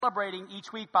Celebrating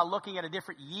each week by looking at a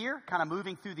different year, kind of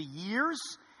moving through the years,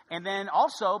 and then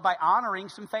also by honoring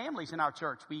some families in our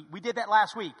church. We did that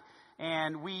last week,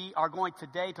 and we are going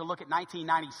today to look at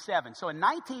 1997. So in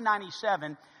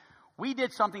 1997, we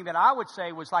did something that I would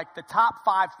say was like the top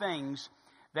 5 things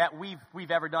that we've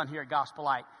ever done here at Gospel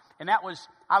Light. And that was,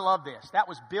 I love this, that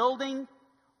was building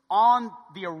on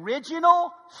the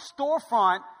original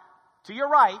storefront. To your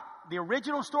right, the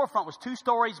original storefront was 2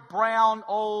 stories, brown,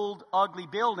 old, ugly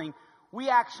building. We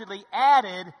actually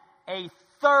added a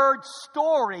 3rd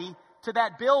story to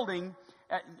that building.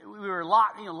 We were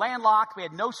landlocked. We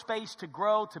had no space to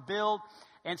grow, to build.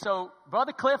 And so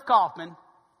Brother Cliff Kaufman,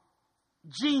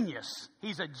 genius.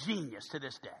 He's a genius to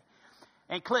this day.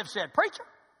 And Cliff said, "Preacher,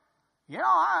 we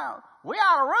out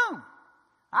of room.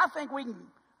 I think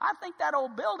that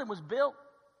old building was built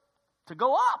to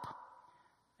go up."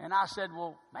 And I said,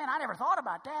 "Well, man, I never thought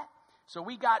about that." So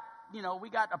we got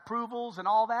approvals and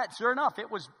all that. Sure enough, it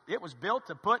was built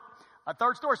to put a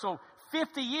 3rd story. So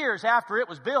 50 years after it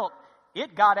was built,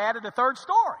 it got added a 3rd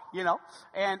story,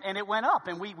 and it went up.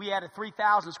 And we added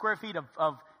 3,000 square feet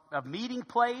of meeting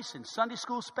place and Sunday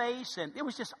school space. And it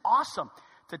was just awesome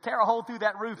to tear a hole through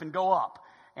that roof and go up.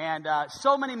 And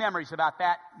so many memories about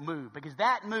that move, because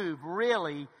that move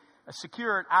really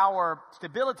secured our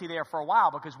stability there for a while,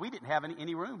 because we didn't have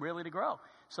any room really to grow.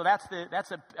 So that's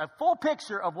a full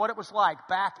picture of what it was like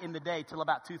back in the day till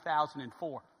about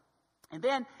 2004. And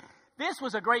then this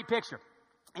was a great picture.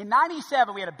 In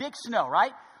 97, we had a big snow,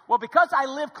 right? Well, because I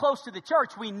live close to the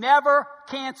church, we never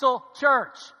cancel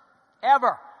church.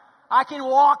 Ever. I can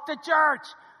walk to church.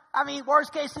 I mean,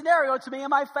 worst case scenario, it's me and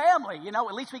my family.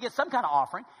 At least we get some kind of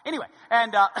offering. Anyway,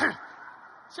 and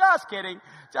just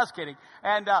kidding.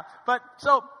 And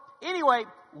so anyway,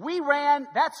 we ran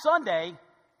that Sunday.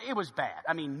 It was bad.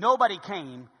 I mean, nobody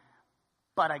came.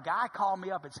 But a guy called me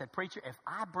up and said, "Preacher, if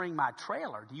I bring my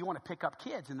trailer, do you want to pick up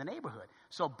kids in the neighborhood?"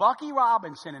 So Bucky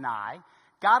Robinson and I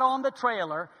got on the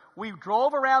trailer. We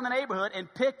drove around the neighborhood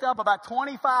and picked up about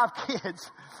 25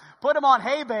 kids, put them on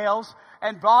hay bales,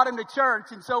 and brought them to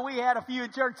church. And so we had a few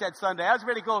in church that Sunday. That was a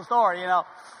really cool story,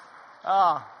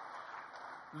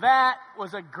 That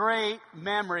was a great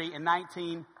memory in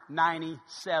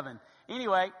 1997.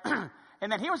 Anyway,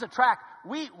 and then here was a track.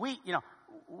 We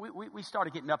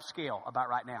started getting upscale about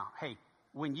right now. Hey,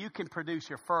 when you can produce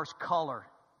your first color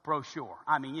brochure.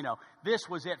 I mean, this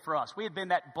was it for us. We had been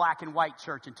that black and white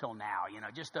church until now,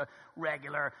 just a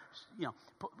regular,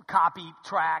 copy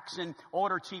tracks and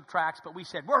order cheap tracks. But we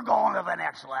said, we're going to the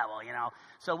next level,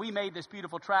 So we made this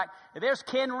beautiful track. And there's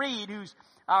Ken Reed, who's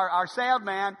our sound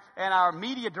man and our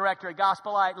media director at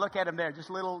Gospel Light. Look at him there, just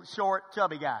a little short,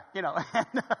 chubby guy,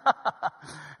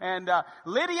 And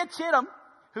Lydia Chittum,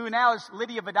 who now is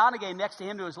Lydia Vadonagay next to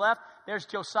him to his left. There's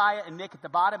Josiah and Nick at the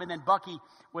bottom, and then Bucky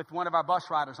with one of our bus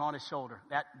riders on his shoulder.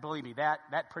 Believe me,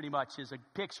 that pretty much is a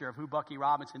picture of who Bucky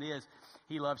Robinson is.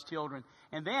 He loves children.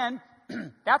 And then,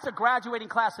 that's a graduating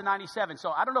class of 97.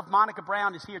 So I don't know if Monica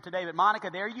Brown is here today, but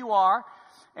Monica, there you are,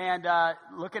 and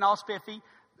looking all spiffy.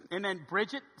 And then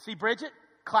Bridget, see Bridget?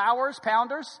 Clowers,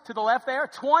 Pounders, to the left there.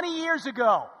 20 years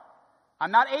ago.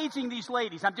 I'm not aging these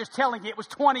ladies. I'm just telling you it was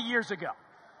 20 years ago.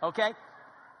 Okay?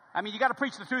 I mean, you got to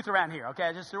preach the truth around here,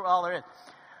 okay? Just all there is.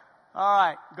 All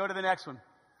right, go to the next one.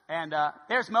 And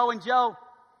there's Mo and Joe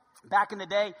back in the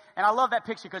day. And I love that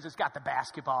picture because it's got the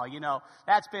basketball,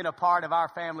 That's been a part of our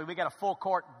family. We got a full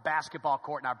court basketball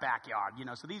court in our backyard,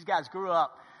 So these guys grew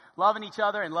up loving each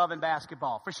other and loving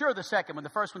basketball. For sure the second one. The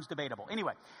first one's debatable.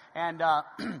 Anyway, and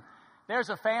there's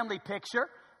a family picture.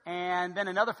 And then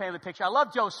another family picture. I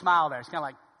love Joe's smile there. It's kind of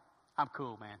like, I'm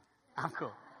cool, man. I'm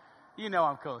cool.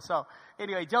 I'm cool. So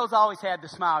anyway, Joe's always had the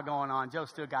smile going on. Joe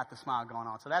still got the smile going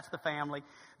on. So that's the family.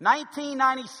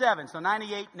 1997, so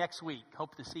 98 next week.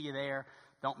 Hope to see you there.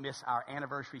 Don't miss our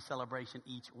anniversary celebration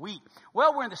each week.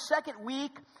 Well, we're in the second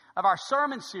week of our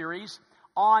sermon series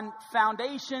on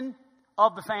foundation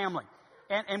of the family.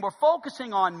 And we're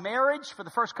focusing on marriage for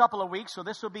the first couple of weeks. So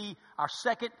this will be our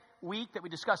second week that we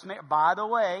discuss marriage. By the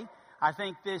way, I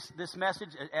think this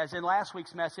message, as in last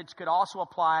week's message, could also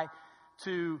apply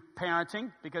to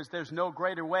parenting, because there's no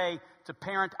greater way to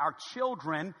parent our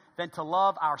children than to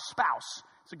love our spouse.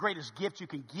 It's the greatest gift you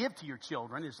can give to your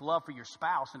children is love for your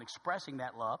spouse and expressing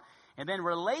that love. And then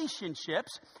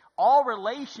relationships. All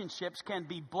relationships can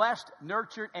be blessed,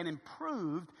 nurtured, and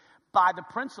improved by the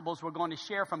principles we're going to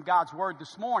share from God's Word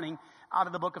this morning out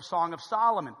of the book of Song of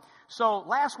Solomon. So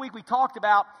last week we talked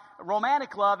about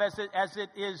romantic love as it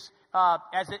is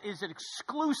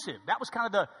exclusive. That was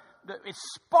kind of it's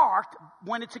sparked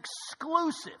when it's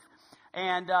exclusive.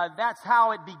 And that's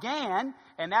how it began,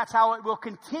 and that's how it will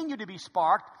continue to be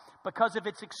sparked because of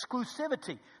its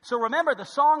exclusivity. So remember, the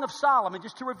Song of Solomon,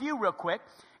 just to review real quick,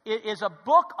 it is a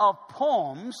book of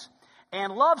poems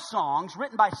and love songs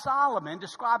written by Solomon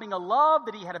describing a love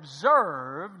that he had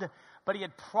observed, but he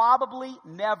had probably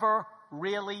never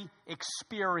really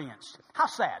experienced. How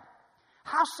sad.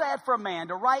 How sad for a man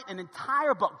to write an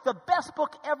entire book, the best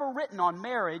book ever written on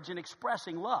marriage and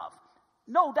expressing love.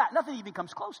 No doubt, nothing even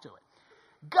comes close to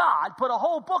it. God put a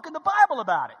whole book in the Bible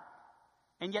about it.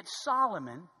 And yet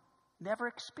Solomon never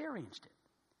experienced it.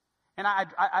 And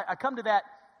I come to that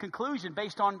conclusion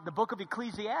based on the book of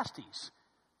Ecclesiastes.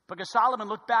 Because Solomon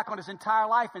looked back on his entire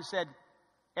life and said,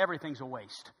 everything's a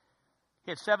waste.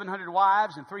 He had 700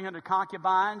 wives and 300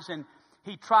 concubines, and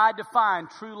he tried to find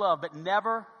true love, but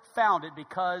never found it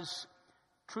because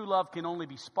true love can only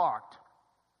be sparked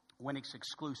when it's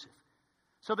exclusive.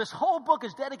 So this whole book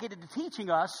is dedicated to teaching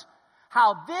us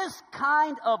how this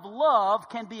kind of love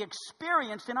can be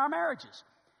experienced in our marriages.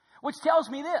 Which tells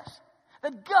me this,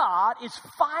 that God is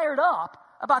fired up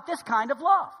about this kind of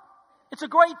love. It's a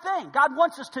great thing. God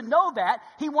wants us to know that.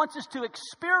 He wants us to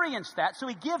experience that, so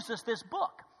he gives us this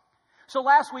book. So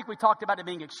last week we talked about it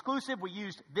being exclusive. We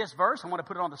used this verse. I want to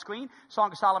put it on the screen. Song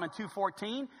of Solomon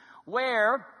 2:14,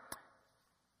 where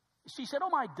she said, "Oh,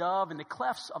 my dove, in the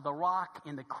clefts of the rock,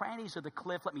 in the crannies of the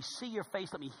cliff, let me see your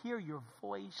face, let me hear your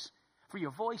voice. For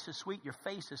your voice is sweet, your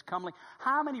face is comely."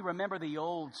 How many remember the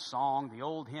old song, the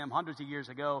old hymn, hundreds of years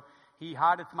ago? He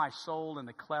hideth my soul in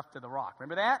the cleft of the rock.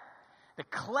 Remember that? The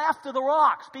cleft of the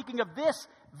rock. Speaking of this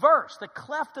verse, the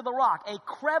cleft of the rock, a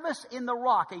crevice in the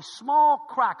rock, a small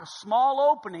crack, a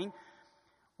small opening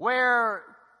where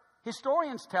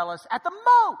historians tell us at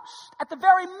the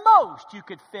very most, you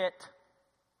could fit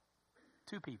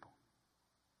 2 people.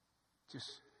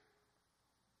 Just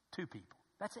 2 people.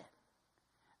 That's it.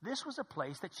 This was a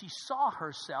place that she saw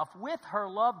herself with her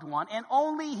loved one and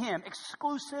only him.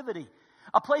 Exclusivity.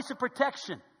 A place of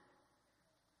protection.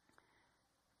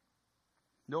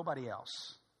 Nobody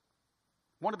else.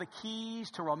 One of the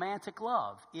keys to romantic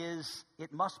love is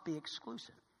it must be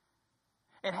exclusive.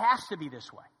 It has to be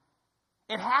this way.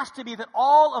 It has to be that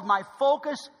all of my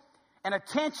focus and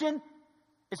attention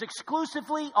is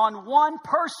exclusively on one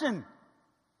person.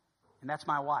 And that's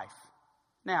my wife.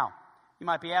 Now, you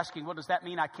might be asking, well, does that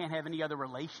mean I can't have any other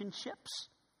relationships?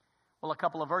 Well, a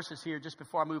couple of verses here just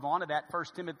before I move on to that.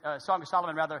 Song of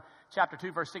Solomon, chapter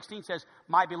 2, verse 16 says,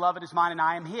 "My beloved is mine and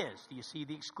I am his." Do you see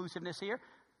the exclusiveness here?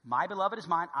 My beloved is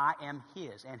mine, I am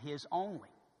his, and his only.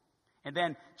 And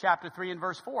then chapter 3 and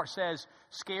verse 4 says,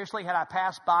 "Scarcely had I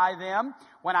passed by them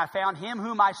when I found him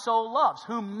whom my soul loves,"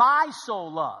 whom my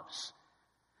soul loves.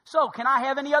 So, can I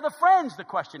have any other friends? The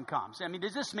question comes. I mean,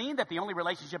 does this mean that the only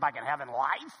relationship I can have in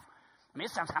life? I mean,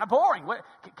 it sounds kind of boring.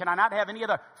 Can I not have any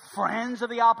other friends of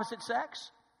the opposite sex?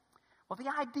 Well, the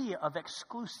idea of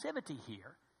exclusivity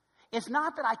here is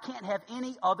not that I can't have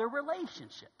any other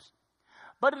relationships,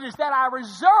 but it is that I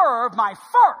reserve my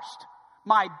first,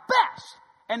 my best,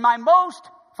 and my most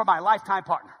for my lifetime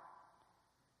partner.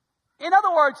 In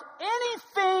other words,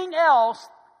 anything else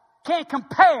can't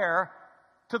compare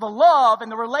to the love and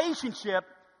the relationship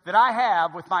that I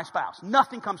have with my spouse.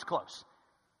 Nothing comes close.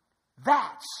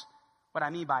 That's what I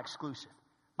mean by exclusive.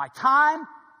 My time,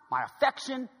 my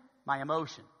affection, my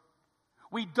emotion.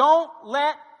 We don't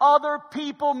let other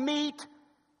people meet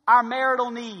our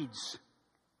marital needs.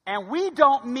 And we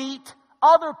don't meet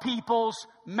other people's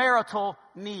marital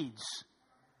needs.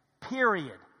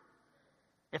 Period.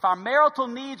 If our marital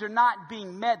needs are not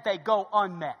being met, they go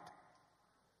unmet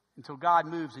until God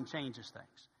moves and changes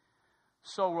things.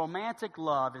 So romantic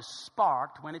love is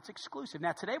sparked when it's exclusive.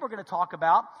 Now today we're going to talk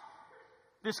about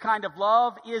this kind of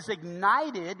love is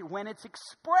ignited when it's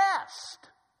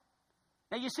expressed.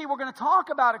 Now you see, we're going to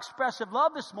talk about expressive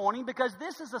love this morning because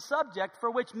this is a subject for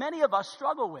which many of us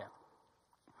struggle with.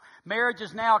 Marriage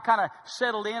is now kind of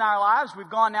settled in our lives. We've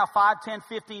gone now 5, 10,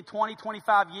 15, 20,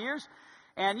 25 years.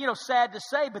 And, sad to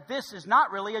say, but this is not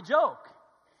really a joke.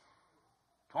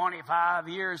 25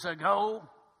 years ago,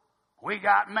 we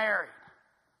got married.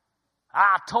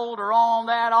 I told her on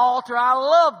that altar I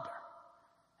loved her.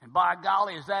 And by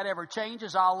golly, if that ever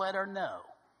changes, I'll let her know.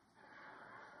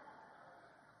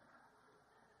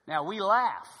 Now, we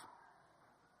laugh.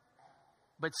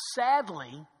 But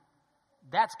sadly,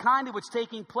 that's kind of what's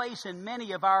taking place in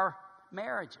many of our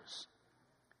marriages.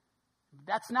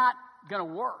 That's not going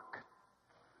to work.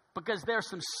 Because there's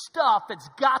some stuff that's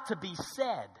got to be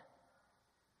said.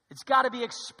 It's got to be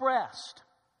expressed.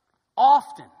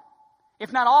 Often.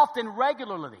 If not often,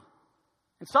 regularly.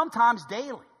 And sometimes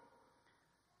daily.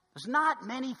 There's not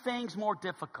many things more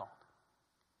difficult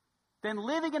than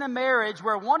living in a marriage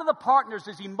where one of the partners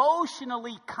is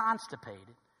emotionally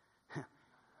constipated,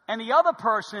 and the other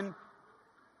person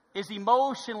is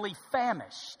emotionally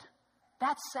famished.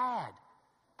 That's sad.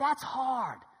 That's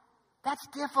hard. That's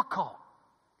difficult.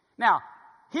 Now,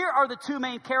 here are the two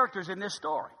main characters in this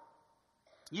story.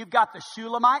 You've got the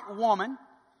Shulamite woman,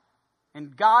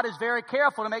 and God is very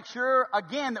careful to make sure,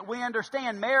 again, that we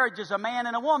understand marriage is a man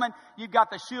and a woman. You've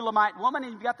got the Shulamite woman,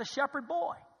 and you've got the shepherd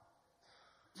boy.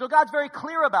 So God's very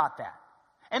clear about that.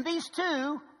 And these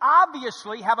two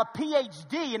obviously have a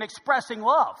PhD in expressing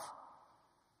love.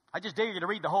 I just dare you to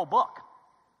read the whole book.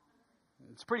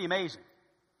 It's pretty amazing.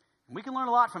 And we can learn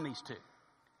a lot from these two.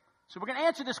 So we're going to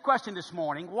answer this question this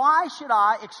morning. Why should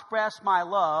I express my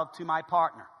love to my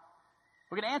partner?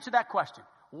 We're going to answer that question.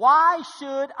 Why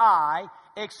should I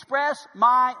express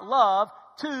my love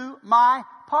to my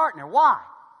partner? Why?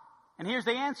 And here's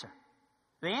the answer.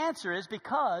 The answer is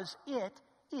because it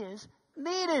is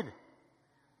needed.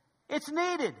 It's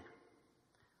needed.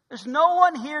 There's no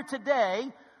one here today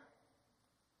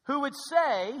who would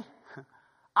say,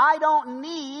 I don't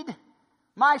need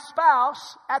my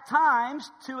spouse at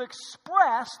times to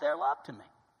express their love to me.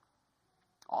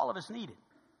 All of us need it.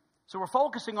 So we're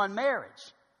focusing on marriage.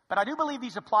 But I do believe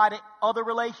these apply to other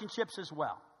relationships as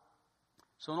well.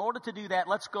 So in order to do that,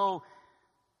 let's go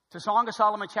to Song of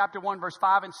Solomon chapter 1, verse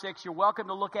 5 and 6. You're welcome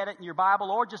to look at it in your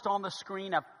Bible or just on the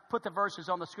screen. I've put the verses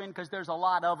on the screen because there's a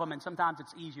lot of them and sometimes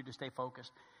it's easier to stay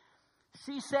focused.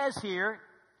 He says here,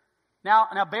 now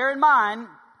bear in mind,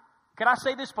 can I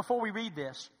say this before we read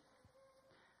this?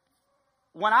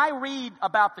 When I read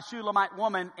about the Shulamite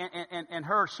woman and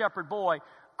her shepherd boy,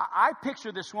 I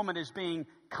picture this woman as being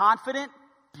confident,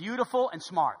 beautiful, and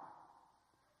smart.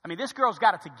 I mean, this girl's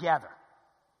got it together.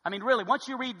 I mean, really, once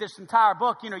you read this entire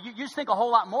book, you just think a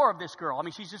whole lot more of this girl. I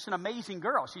mean, she's just an amazing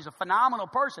girl. She's a phenomenal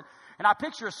person. And I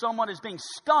picture someone as being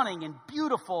stunning and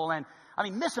beautiful and,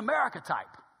 Miss America type.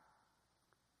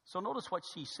 So notice what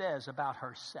she says about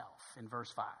herself in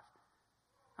verse 5.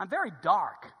 I'm very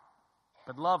dark,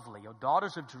 but lovely, O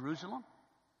daughters of Jerusalem.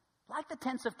 Like the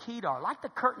tents of Kedar, like the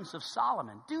curtains of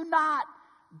Solomon. Do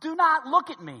not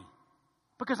look at me,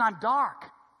 because I'm dark,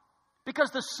 because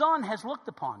the sun has looked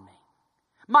upon me.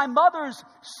 My mother's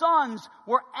sons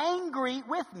were angry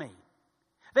with me.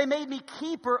 They made me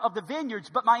keeper of the vineyards,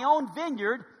 but my own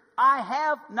vineyard I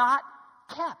have not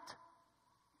kept.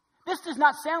 This does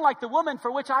not sound like the woman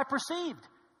for which I perceived.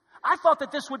 I thought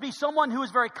that this would be someone who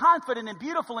is very confident and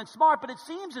beautiful and smart, but it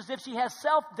seems as if she has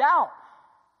self-doubt.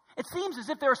 It seems as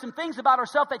if there are some things about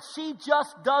herself that she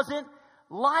just doesn't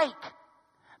like.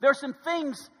 There are some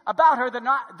things about her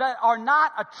that are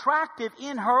not attractive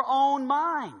in her own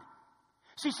mind.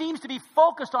 She seems to be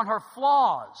focused on her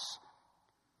flaws,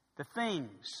 the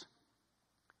things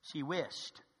she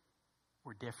wished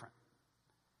were different.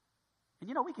 And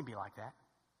we can be like that.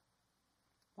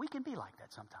 We can be like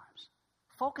that sometimes,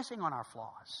 focusing on our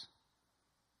flaws.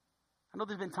 I know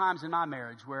there's been times in my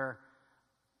marriage where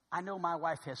I know my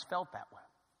wife has felt that way,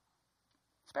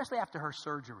 especially after her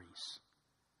surgeries,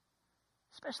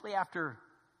 especially after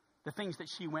the things that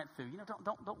she went through.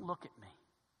 Don't look at me.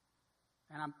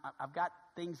 And I've got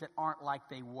things that aren't like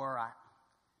they were.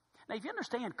 Now, if you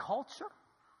understand culture,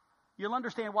 you'll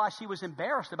understand why she was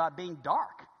embarrassed about being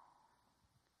dark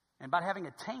and about having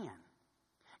a tan.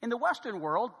 In the Western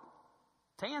world,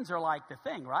 tans are like the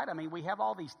thing, right? We have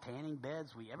all these tanning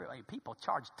beds. People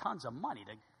charge tons of money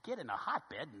to get in a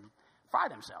hotbed and fry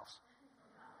themselves.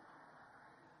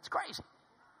 It's crazy.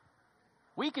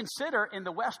 We consider in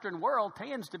the Western world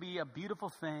tans to be a beautiful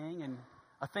thing and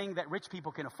a thing that rich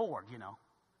people can afford,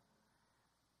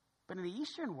 But in the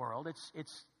Eastern world,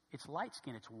 it's light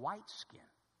skin, it's white skin.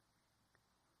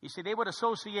 You see, they would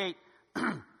associate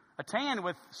a tan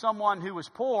with someone who was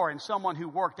poor and someone who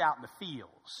worked out in the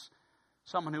fields,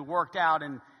 someone who worked out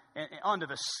under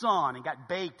the sun and got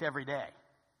baked every day.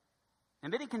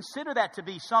 And they didn't consider that to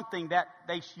be something that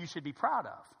you should be proud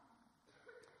of.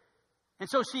 And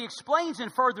so she explains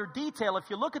in further detail. If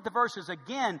you look at the verses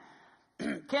again,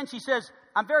 Ken, she says,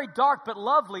 I'm very dark but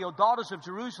lovely, O daughters of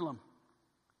Jerusalem.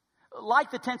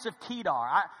 Like the tents of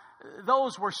Kedar.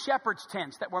 Those were shepherds'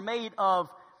 tents that were made of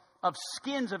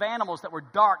skins of animals that were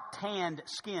dark, tanned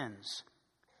skins.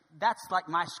 That's like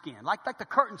my skin. Like the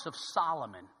curtains of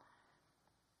Solomon.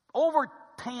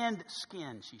 Over-tanned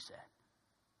skin, she said.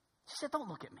 She said, don't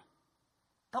look at me.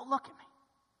 Don't look at me.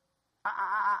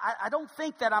 I don't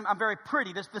think that I'm very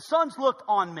pretty. The sun's looked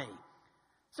on me.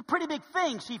 It's a pretty big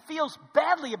thing. She feels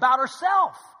badly about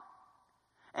herself.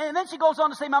 And then she goes on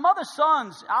to say, my mother's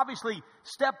sons, obviously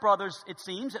stepbrothers, it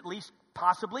seems, at least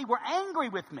possibly, were angry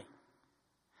with me.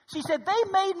 She said,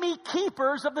 they made me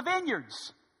keepers of the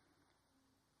vineyards.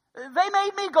 They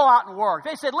made me go out and work.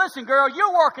 They said, listen, girl,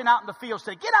 you're working out in the fields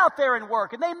today. Get out there and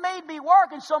work. And they made me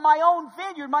work. And so my own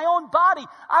vineyard, my own body,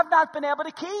 I've not been able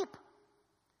to keep.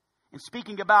 And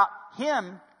speaking about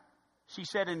him, she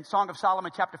said in Song of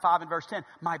Solomon chapter 5 and verse 10,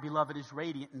 my beloved is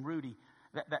radiant and ruddy.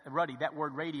 That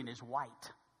word radiant is white.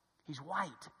 He's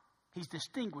white. He's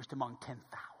distinguished among 10,000.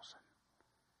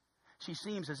 She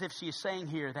seems as if she is saying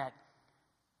here that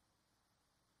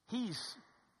he's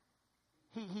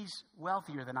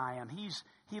wealthier than I am.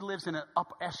 He lives in an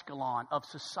upper echelon of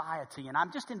society, and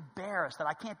I'm just embarrassed that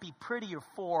I can't be prettier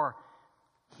for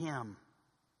him.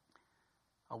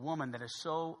 A woman that is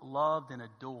so loved and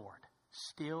adored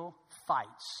still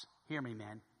fights, hear me,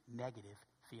 man, negative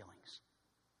feelings.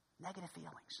 Negative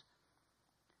feelings.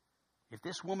 If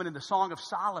this woman in the Song of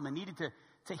Solomon needed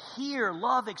to hear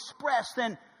love expressed,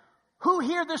 then who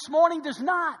here this morning does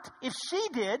not? If she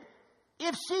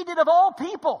did of all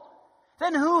people,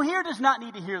 then who here does not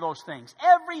need to hear those things?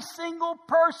 Every single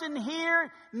person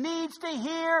here needs to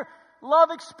hear love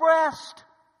expressed.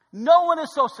 No one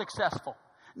is so successful.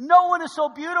 No one is so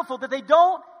beautiful that they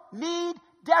don't need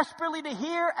desperately to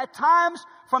hear at times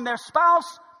from their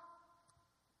spouse,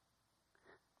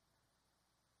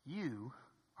 you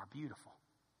are beautiful.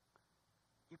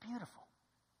 You're beautiful.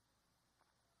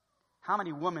 How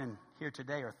many women here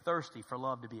today are thirsty for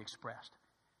love to be expressed?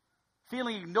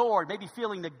 Feeling ignored, maybe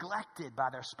feeling neglected by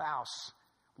their spouse,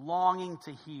 longing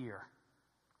to hear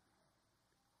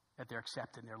that they're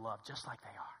accepted and they're loved just like they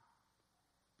are.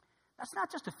 That's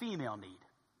not just a female need,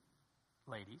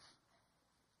 ladies.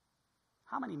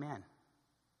 How many men,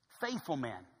 faithful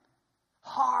men,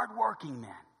 hard-working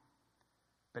men,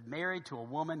 but married to a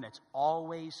woman that's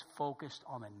always focused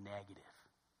on the negative?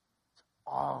 It's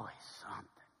always something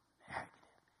negative.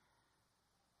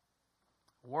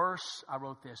 Worse, I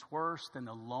wrote this, worse than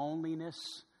the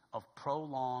loneliness of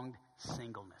prolonged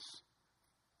singleness.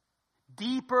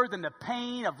 Deeper than the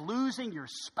pain of losing your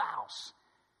spouse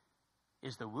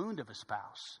is the wound of a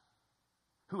spouse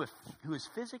who is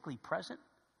physically present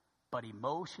but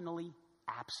emotionally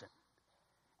absent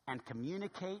and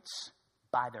communicates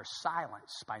by their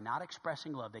silence, by not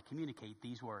expressing love. They communicate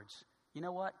these words. You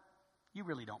know what? You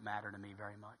really don't matter to me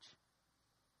very much.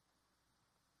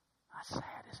 That's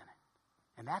sad, isn't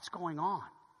it? And that's going on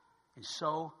in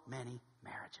so many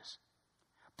marriages.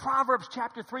 Proverbs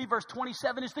chapter 3 verse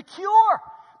 27 is the cure,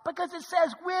 because it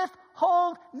says,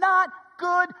 withhold not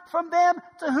good from them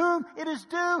to whom it is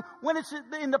due when it's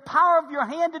in the power of your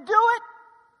hand to do it.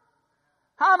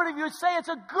 How many of you would say it's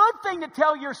a good thing to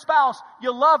tell your spouse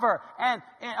you love her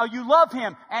or you love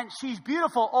him and she's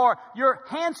beautiful, or you're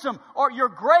handsome, or you're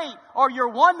great, or you're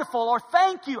wonderful, or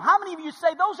thank you? How many of you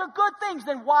say those are good things?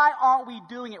 Then why aren't we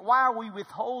doing it? Why are we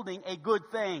withholding a good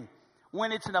thing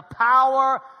when it's in the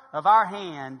power of our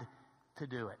hand to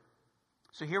do it?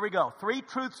 So here we go. 3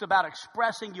 truths about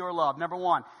expressing your love. Number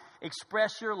 1,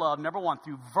 express your love, number 1,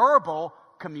 through verbal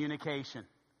communication.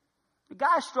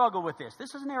 Guys struggle with this.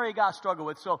 This is an area guys struggle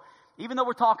with. So even though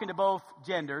we're talking to both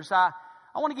genders, I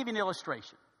want to give you an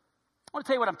illustration. I want to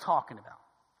tell you what I'm talking about.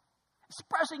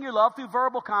 Expressing your love through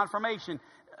verbal confirmation.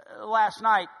 Last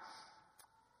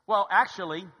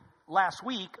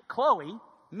week, Chloe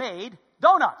made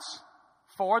donuts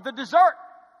for the dessert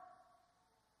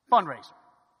fundraiser.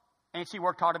 And she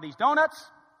worked hard on these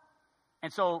donuts.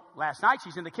 And so last night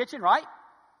she's in the kitchen, right?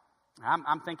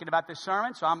 I'm thinking about this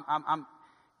sermon, so I'm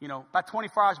about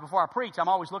 24 hours before I preach, I'm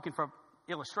always looking for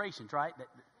illustrations, right?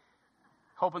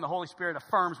 Hoping the Holy Spirit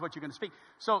affirms what you're going to speak.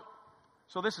 So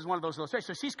this is one of those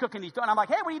illustrations. So she's cooking these donuts. I'm like,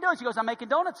 hey, what are you doing? She goes, I'm making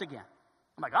donuts again.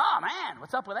 I'm like, oh, man,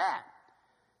 what's up with that?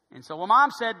 And so,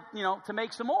 Mom said, to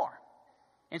make some more.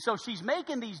 And so she's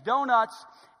making these donuts,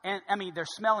 and, they're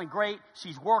smelling great.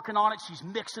 She's working on it. She's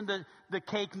mixing the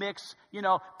cake mix,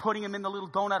 putting them in the little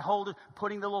donut holder,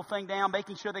 putting the little thing down,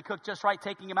 making sure they cook just right,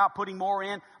 taking them out, putting more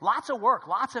in. Lots of work,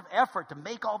 lots of effort to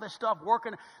make all this stuff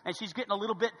working. And she's getting a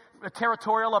little bit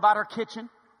territorial about her kitchen.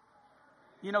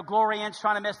 Gloria Ann's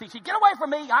trying to mess things. She, get away from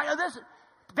me.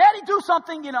 Daddy, do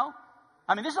something, this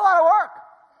is a lot of work.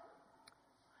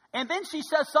 And then she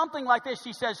says something like this.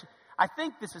 She says, I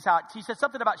think this is she said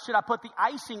something about, should I put the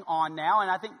icing on now? And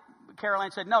I think Carol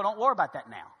Ann said, no, don't worry about that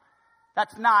now.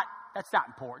 That's not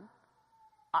important.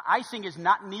 Icing is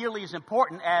not nearly as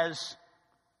important as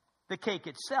the cake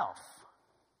itself.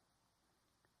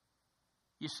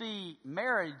 You see,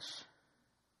 marriage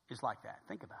is like that.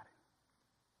 Think about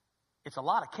it. It's a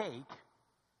lot of cake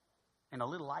and a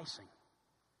little icing.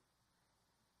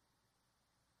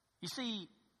 You see,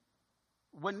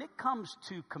 when it comes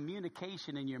to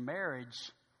communication in your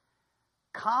marriage,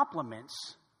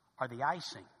 compliments are the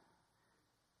icing.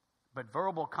 But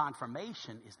verbal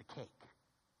confirmation is the cake.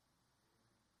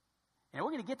 And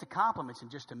we're going to get to compliments in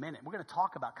just a minute. We're going to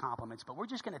talk about compliments, but we're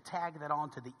just going to tag that on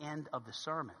to the end of the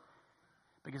sermon.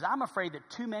 Because I'm afraid that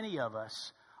too many of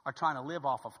us are trying to live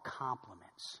off of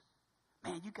compliments.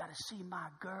 Man, you got to see my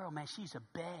girl. Man, she's a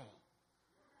bae.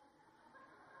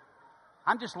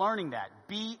 I'm just learning that.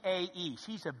 B-A-E.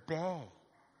 She's a bae.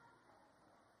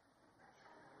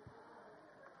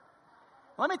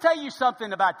 Let me tell you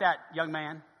something about that, young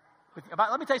man.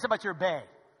 Let me tell you something about your bae.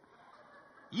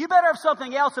 You better have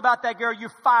something else about that girl you're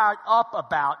fired up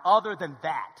about other than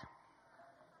that.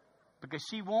 Because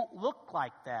she won't look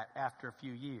like that after a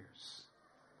few years.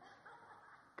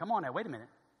 Come on now, wait a minute.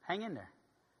 Hang in there.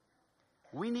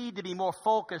 We need to be more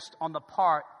focused on the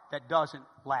part that doesn't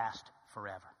last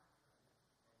forever.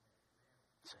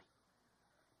 See,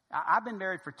 I've been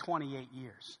married for 28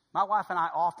 years. My wife and I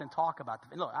often talk about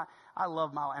this. Look, I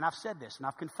love my wife, and I've said this, and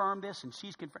I've confirmed this, and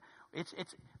she's confirmed.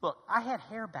 Look, I had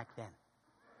hair back then.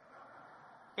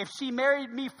 If she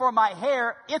married me for my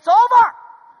hair, it's over.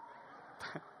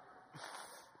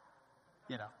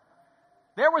 You know,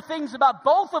 there were things about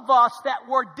both of us that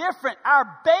were different.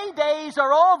 Our bae days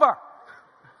are over.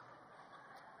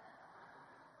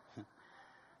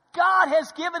 God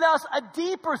has given us a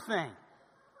deeper thing.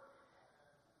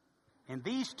 And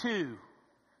these two,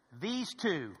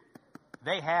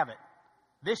 they have it.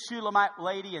 This Shulamite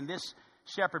lady and this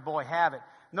shepherd boy have it.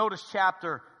 Notice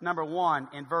chapter number 1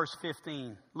 in verse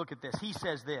 15. Look at this. He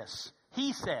says this.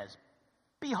 He says,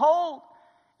 "Behold,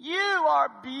 you are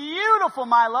beautiful,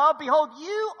 my love. Behold,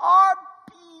 you are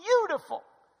beautiful."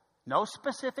 No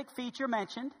specific feature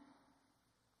mentioned.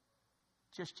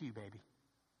 Just you, baby.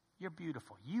 You're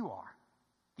beautiful. You are.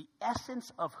 The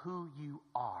essence of who you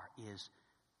are is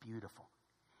beautiful.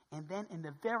 And then in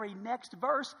the very next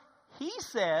verse, he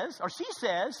says, or she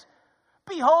says,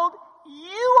 "Behold,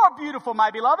 you are beautiful, my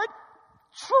beloved.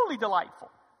 Truly delightful."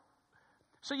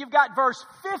 So you've got verse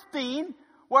 15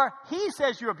 where he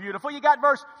says you're beautiful. You got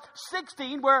verse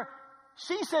 16 where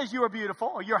she says you are beautiful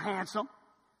or you're handsome.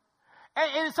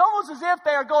 And it's almost as if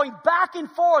they are going back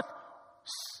and forth,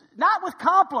 not with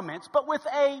compliments, but with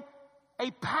a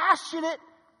passionate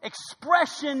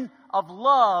expression of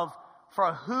love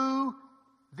for who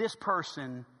this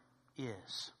person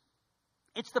is.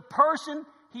 It's the person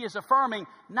he is affirming,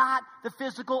 not the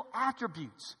physical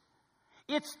attributes.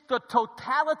 It's the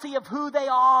totality of who they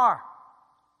are.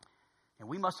 And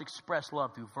we must express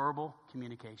love through verbal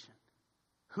communication.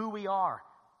 Who we are.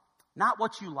 Not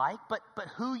what you like, but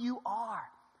who you are.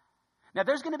 Now,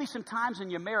 there's going to be some times in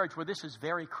your marriage where this is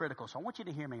very critical. So I want you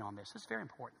to hear me on this. This is very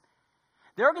important.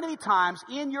 There are going to be times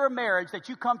in your marriage that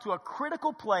you come to a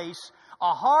critical place,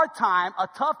 a hard time, a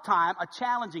tough time, a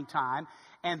challenging time,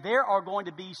 and there are going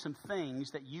to be some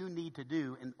things that you need to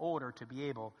do in order to be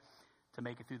able to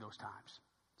make it through those times.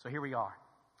 So here we are.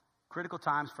 Critical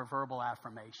times for verbal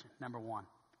affirmation. Number 1,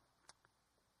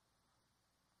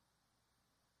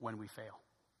 when we fail.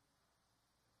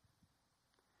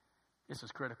 This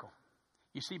is critical.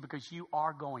 You see, because you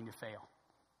are going to fail.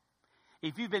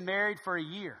 If you've been married for a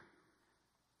year,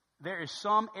 there is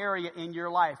some area in your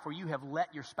life where you have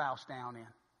let your spouse down in.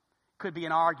 Could be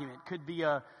an argument. Could be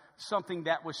something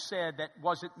that was said that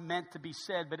wasn't meant to be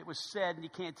said, but it was said and you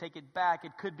can't take it back.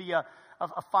 It could be a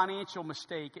financial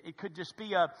mistake. It could just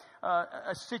be a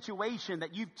situation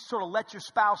that you've sort of let your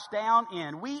spouse down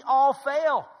in. We all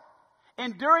fail.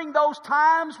 And during those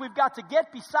times, we've got to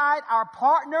get beside our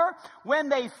partner when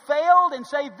they failed and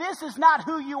say, "This is not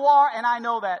who you are," and I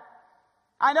know that.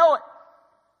 I know it.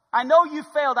 I know you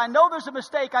failed. I know there's a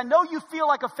mistake. I know you feel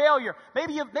like a failure.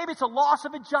 Maybe it's a loss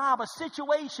of a job, a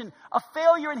situation, a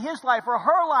failure in his life or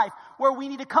her life where we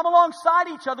need to come alongside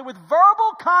each other with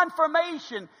verbal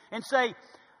confirmation and say,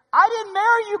 "I didn't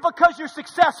marry you because you're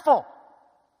successful.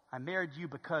 I married you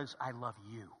because I love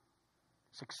you."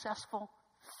 Successful,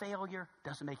 failure,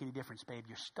 doesn't make any difference, babe.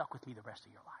 You're stuck with me the rest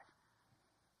of your life.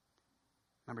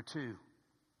 Number 2,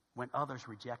 when others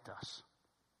reject us.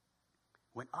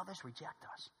 When others reject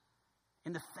us.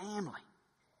 In the family,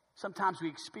 sometimes we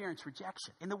experience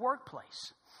rejection. In the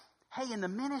workplace. Hey, in the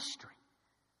ministry.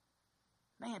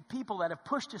 Man, people that have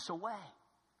pushed us away.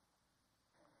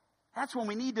 That's when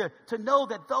we need to know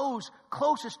that those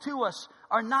closest to us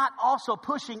are not also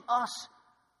pushing us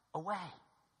away.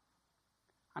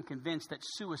 I'm convinced that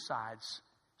suicides,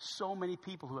 so many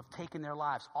people who have taken their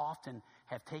lives often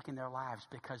have taken their lives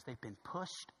because they've been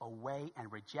pushed away and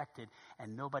rejected,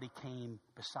 and nobody came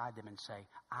beside them and say,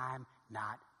 "I'm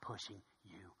not pushing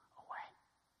you away.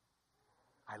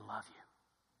 I love you."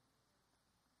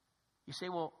 You say,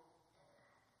 "Well,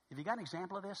 have you got an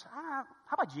example of this?" How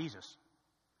about Jesus?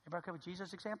 Everybody okay with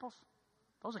Jesus examples?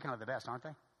 Those are kind of the best, aren't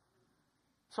they?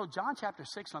 So John chapter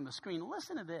 6 on the screen,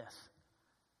 listen to this.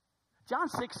 John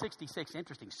 6:66,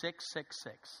 interesting,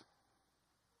 6:66.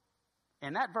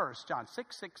 In that verse, John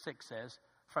 6:66 says,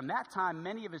 from that time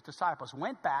many of his disciples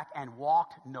went back and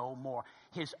walked no more.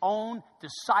 His own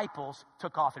disciples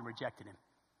took off and rejected him.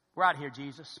 We're out of here,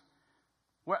 Jesus.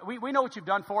 We know what you've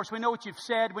done for us. We know what you've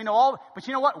said. We know all. But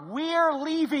you know what? We're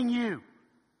leaving you.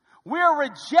 We're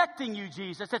rejecting you,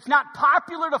 Jesus. It's not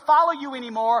popular to follow you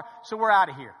anymore, so we're out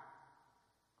of here.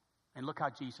 And look how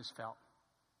Jesus felt.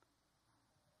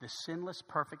 The sinless,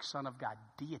 perfect Son of God,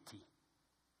 deity,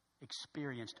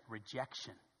 experienced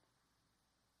rejection.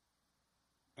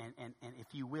 And if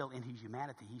you will, in his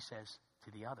humanity, he says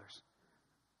to the others,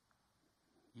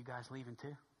 you guys leaving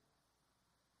too?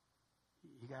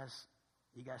 You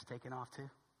guys taking off too?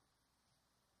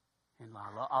 And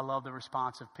I love the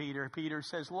response of Peter. Peter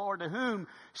says, Lord, to whom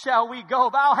shall we go?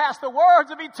 Thou hast the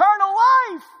words of eternal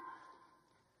life.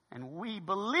 And we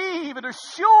believe and are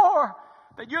sure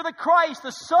that you're the Christ,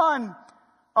 the Son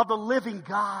of the living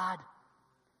God.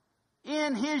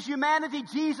 In his humanity,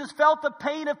 Jesus felt the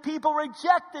pain of people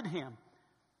rejected him.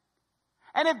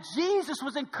 And if Jesus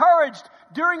was encouraged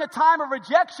during a time of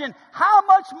rejection, how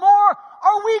much more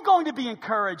are we going to be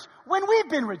encouraged when we've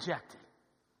been rejected?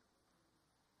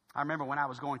 I remember when I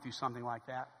was going through something like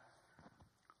that.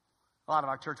 A lot of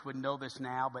our church wouldn't know this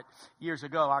now, but years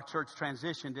ago our church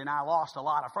transitioned and I lost a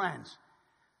lot of friends.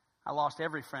 I lost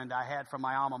every friend I had from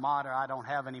my alma mater. I don't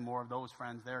have any more of those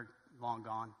friends. They're long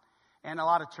gone. And a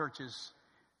lot of churches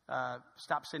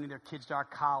stopped sending their kids to our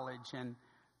college. And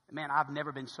man, I've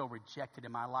never been so rejected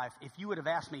in my life. If you would have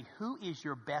asked me, who is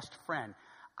your best friend?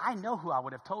 I know who I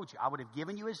would have told you. I would have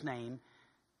given you his name.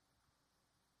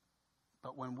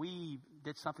 But when we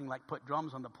did something like put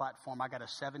drums on the platform, I got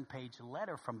a 7-page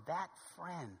letter from that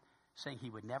friend saying he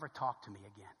would never talk to me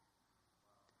again.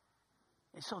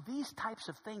 And so these types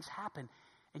of things happen.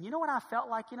 And you know what I felt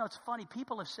like? You know, it's funny.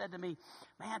 People have said to me,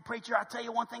 man, preacher, I tell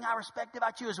you one thing I respect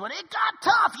about you is when it got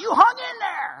tough, you hung in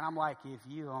there. And I'm like, if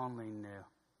you only knew.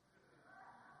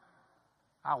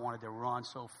 I wanted to run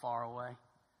so far away.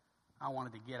 I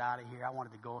wanted to get out of here. I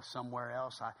wanted to go somewhere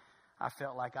else. I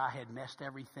felt like I had messed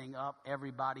everything up.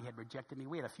 Everybody had rejected me.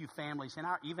 We had a few families,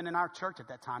 even in our church at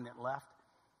that time, that left.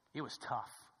 It was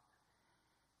tough.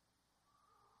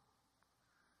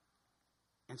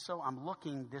 And so I'm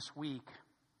looking this week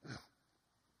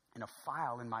in a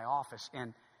file in my office,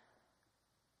 and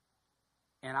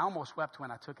I almost wept when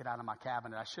I took it out of my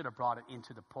cabinet. I should have brought it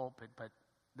into the pulpit, but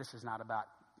this is not about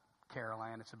Carol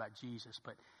Ann. It's about Jesus.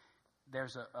 But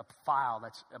there's a file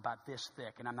that's about this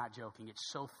thick, and I'm not joking.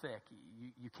 It's so thick,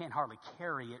 you can't hardly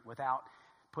carry it without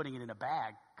putting it in a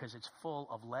bag because it's full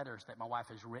of letters that my wife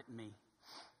has written me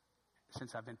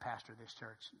since I've been pastor of this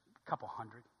church. A couple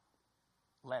hundred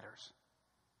letters.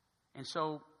 And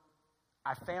so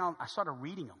I started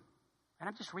reading them. And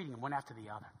I'm just reading them one after the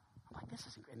other. I'm like, this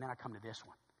is incredible. And then I come to this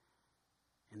one.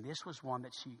 And this was one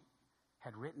that she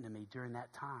had written to me during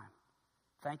that time.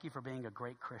 Thank you for being a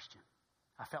great Christian.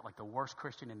 I felt like the worst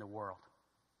Christian in the world.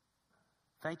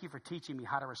 Thank you for teaching me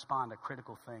how to respond to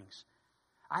critical things.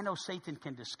 I know Satan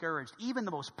can discourage even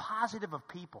the most positive of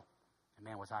people. And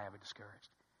man, was I ever discouraged.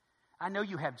 I know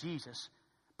you have Jesus,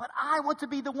 but I want to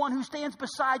be the one who stands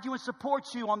beside you and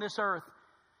supports you on this earth.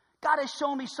 God has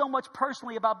shown me so much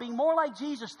personally about being more like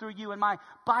Jesus through you in my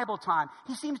Bible time.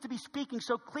 He seems to be speaking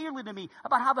so clearly to me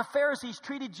about how the Pharisees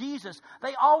treated Jesus.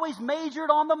 They always majored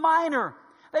on the minor.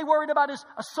 They worried about his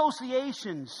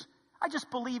associations. I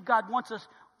just believe God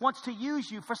wants to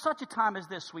use you for such a time as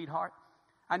this, sweetheart.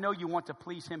 I know you want to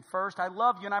please him first. I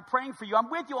love you and I'm praying for you. I'm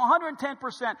with you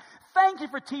 110%. Thank you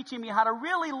for teaching me how to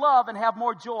really love and have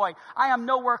more joy. I am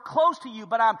nowhere close to you,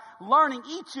 but I'm learning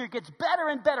each year gets better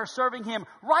and better serving him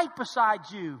right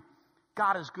beside you.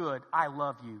 God is good. I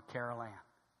love you, Carol Ann.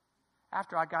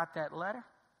 After I got that letter,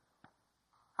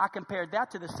 I compared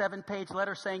that to the 7-page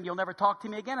letter saying you'll never talk to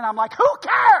me again. And I'm like, who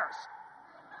cares?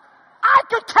 I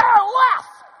could care less.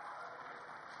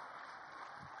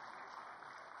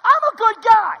 I'm a good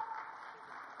guy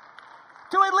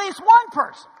to at least one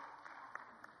person.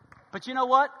 But you know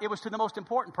what? It was to the most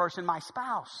important person, my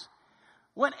spouse.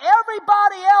 When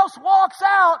everybody else walks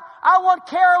out, I want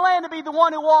Carol Ann to be the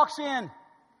one who walks in.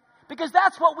 Because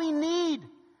that's what we need.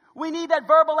 We need that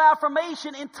verbal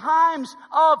affirmation in times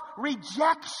of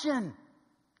rejection.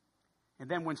 And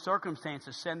then when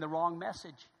circumstances send the wrong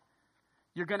message,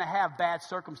 you're going to have bad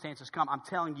circumstances come. I'm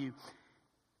telling you,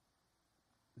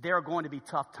 there are going to be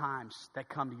tough times that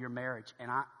come to your marriage.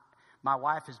 And my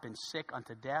wife has been sick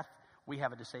unto death We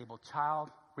have a disabled child.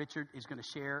 Richard McGrew is going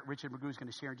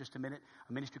to share in just a minute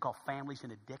a ministry called Families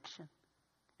in Addiction.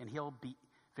 And he'll be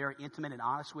very intimate and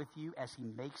honest with you as he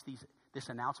makes this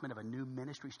announcement of a new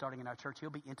ministry starting in our church. He'll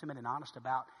be intimate and honest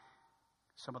about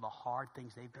some of the hard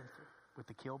things they've been through with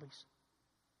the Kilbys.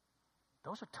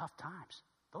 Those are tough times.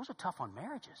 Those are tough on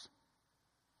marriages.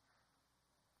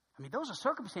 I mean, those are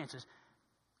circumstances.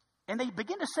 And they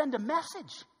begin to send a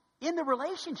message in the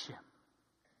relationship.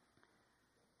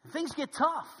 And things get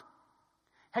tough.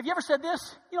 Have you ever said this?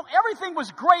 Everything was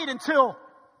great until...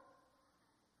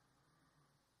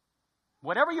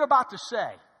 Whatever you're about to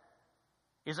say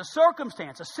is a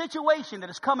circumstance, a situation that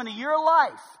has come into your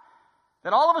life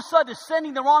that all of a sudden is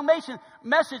sending the wrong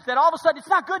message that all of a sudden it's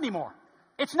not good anymore.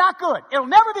 It's not good. It'll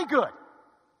never be good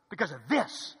because of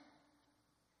this.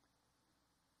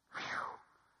 Whew.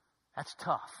 That's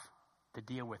tough to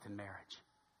deal with in marriage.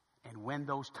 And when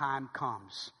those time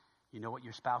comes, you know what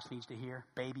your spouse needs to hear?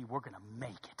 Baby, we're going to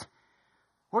make it.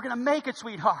 We're going to make it,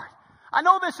 sweetheart. I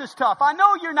know this is tough. I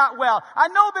know you're not well. I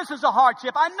know this is a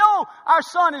hardship. I know our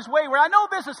son is wayward. I know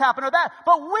this has happened or that.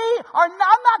 But I'm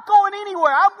not going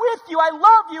anywhere. I'm with you. I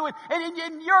love you.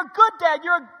 And you're a good dad.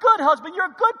 You're a good husband. You're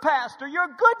a good pastor. You're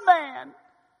a good man.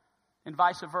 And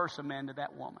vice versa, men to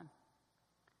that woman.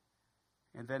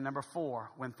 And then number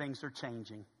 4, when things are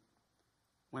changing.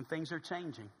 When things are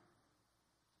changing.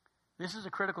 This is a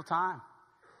critical time.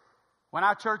 When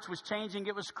our church was changing,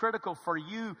 it was critical for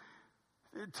you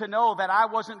to know that I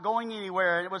wasn't going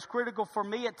anywhere. And it was critical for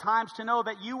me at times to know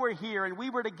that you were here and we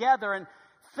were together. And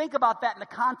think about that in the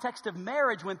context of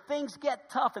marriage when things get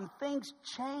tough and things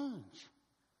change.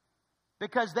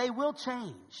 Because they will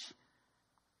change.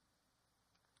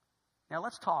 Now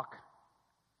let's talk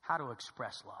how to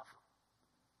express love.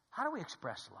 How do we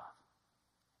express love?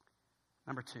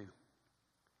 Number 2.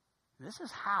 This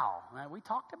is how. Now, we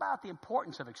talked about the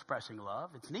importance of expressing love.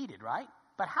 It's needed, right?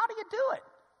 But how do you do it?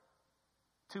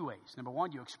 2 ways. Number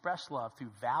 1, you express love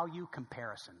through value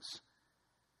comparisons.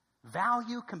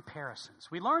 Value comparisons.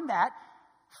 We learned that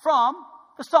from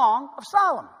the Song of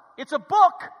Solomon. It's a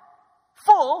book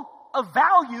full of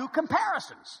value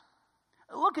comparisons.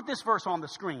 Look at this verse on the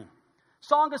screen.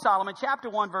 Song of Solomon, chapter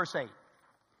 1, verse 8.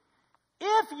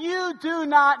 If you do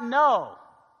not know,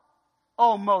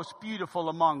 O most beautiful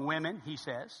among women, he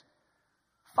says,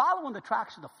 following the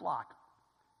tracks of the flock.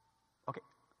 Okay.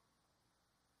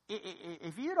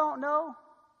 If you don't know,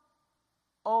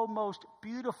 O most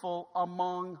beautiful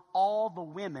among all the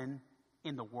women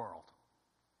in the world.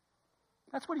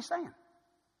 That's what he's saying.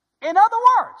 In other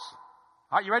words,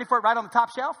 all right, you ready for it right on the top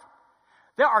shelf?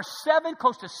 There are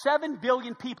close to 7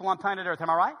 billion people on planet Earth, am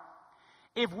I right?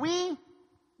 If we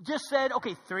just said,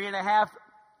 okay, 3.5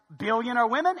 billion are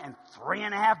women and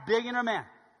 3.5 billion are men.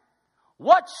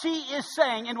 What she is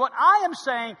saying and what I am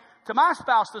saying to my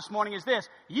spouse this morning is this: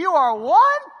 you are 1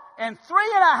 and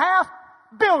 3.5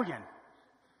 billion.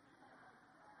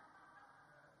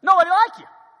 Nobody like you.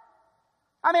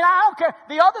 I mean, I don't care.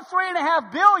 The other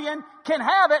 3.5 billion can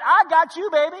have it. I got you,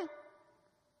 baby.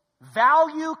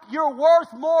 Value, you're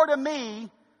worth more to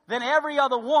me than every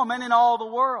other woman in all the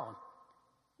world.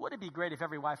 Wouldn't it be great if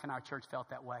every wife in our church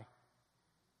felt that way?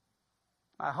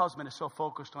 My husband is so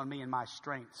focused on me and my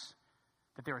strengths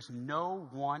that there is no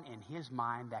one in his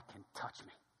mind that can touch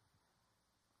me.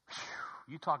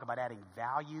 Whew, you talk about adding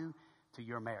value to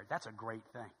your marriage. That's a great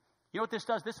thing. You know what this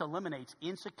does? This eliminates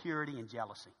insecurity and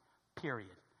jealousy. Period.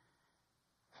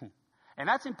 And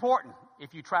that's important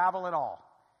if you travel at all.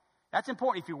 That's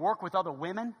important if you work with other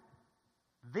women.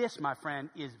 This, my friend,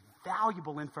 is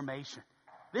valuable information.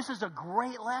 This is a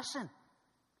great lesson.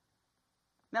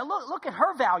 Now look at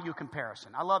her value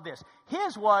comparison. I love this.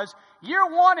 His was,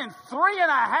 you're 1 in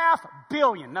 3.5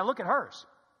 billion. Now look at hers.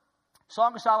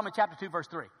 Song of Solomon, chapter 2, verse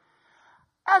 3.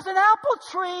 As an apple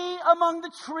tree among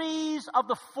the trees of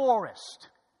the forest,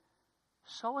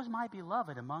 so is my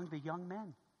beloved among the young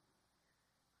men.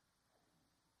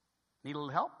 Need a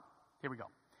little help? Here we go.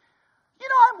 You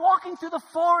know, I'm walking through the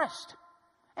forest.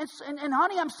 And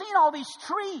honey, I'm seeing all these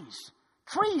trees.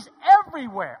 Trees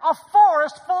everywhere. A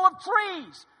forest full of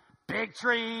trees. Big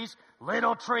trees,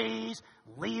 little trees,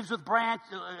 leaves with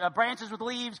branches with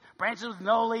leaves, branches with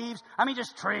no leaves. I mean,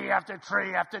 just tree after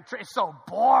tree after tree. It's so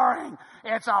boring.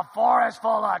 It's a forest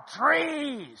full of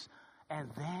trees. And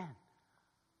then,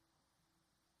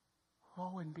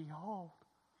 lo and behold,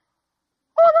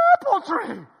 an apple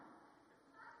tree.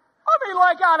 I mean,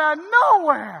 like out of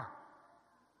nowhere.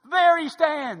 There he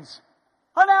stands.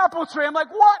 An apple tree. I'm like,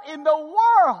 what in the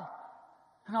world?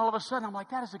 And all of a sudden, I'm like,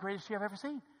 that is the greatest tree I've ever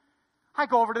seen. I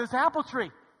go over to this apple tree.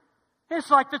 It's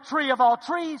like the tree of all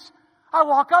trees. I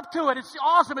walk up to it. It's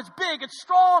awesome. It's big. It's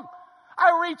strong.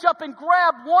 I reach up and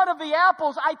grab one of the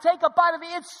apples. I take a bite of it.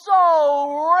 It's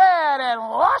so red and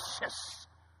luscious.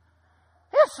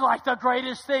 It's like the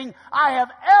greatest thing I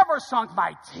have ever sunk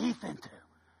my teeth into.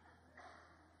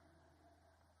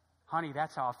 Honey,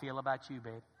 that's how I feel about you,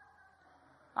 babe.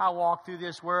 I walk through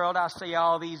this world, I see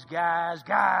all these guys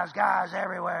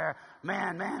everywhere.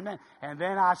 Man. And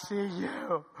then I see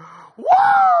you.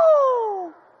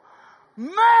 Woo!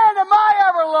 Man, am I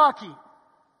ever lucky.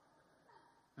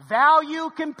 Value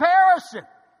comparison.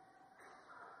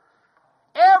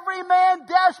 Every man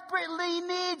desperately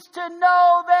needs to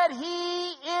know that he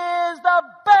is the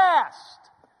best.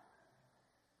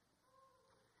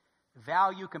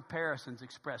 Value comparisons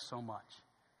express so much.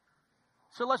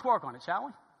 So let's work on it, shall we?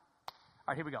 All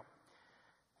right, here we go.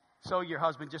 So your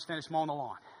husband just finished mowing the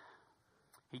lawn.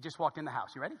 He just walked in the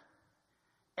house. You ready?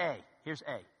 A. Here's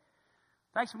A.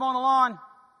 Thanks for mowing the lawn.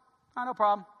 Oh, no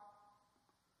problem.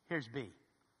 Here's B.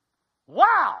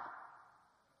 Wow!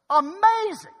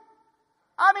 Amazing!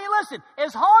 I mean, listen,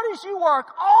 as hard as you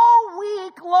work all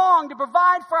week long to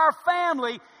provide for our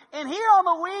family, and here on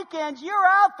the weekends, you're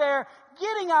out there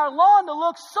getting our lawn to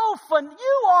look so fun.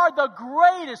 You are the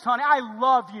greatest, honey. I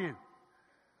love you.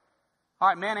 All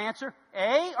right, man, answer.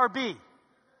 A or B?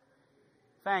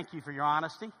 Thank you for your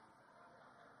honesty.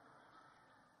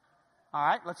 All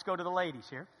right, let's go to the ladies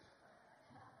here.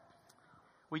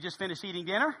 We just finished eating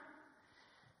dinner.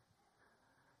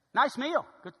 Nice meal.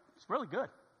 Good. It's really good.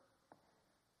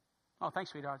 Oh,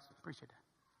 thanks, sweetheart. Appreciate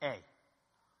that. A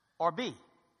or B?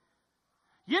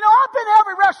 You know, I've been to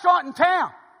every restaurant in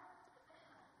town.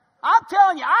 I'm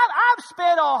telling you, I've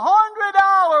spent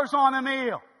 $100 on a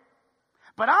meal.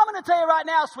 But I'm going to tell you right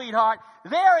now, sweetheart,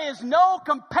 there is no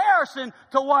comparison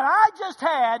to what I just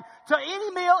had to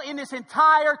any meal in this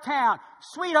entire town.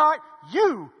 Sweetheart,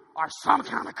 you are some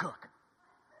kind of cook.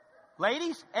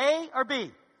 Ladies, A or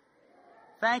B?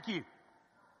 Thank you.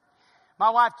 My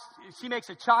wife, she makes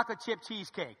a chocolate chip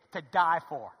cheesecake to die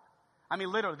for. I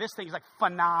mean, literally, this thing is like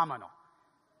phenomenal.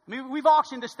 I mean, we've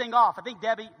auctioned this thing off. I think,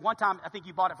 Debbie, one time, I think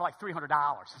you bought it for like $300.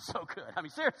 It's so good. I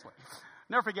mean, seriously.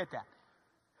 Never forget that.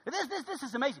 This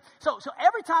is amazing. So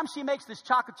every time she makes this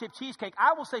chocolate chip cheesecake,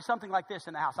 I will say something like this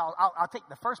in the house. I'll take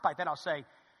the first bite, then I'll say,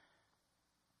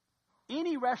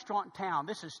 any restaurant in town,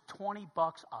 this is $20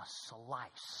 a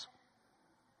slice.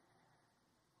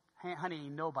 Hey, honey,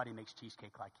 nobody makes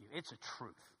cheesecake like you. It's a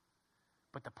truth.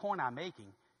 But the point I'm making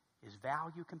is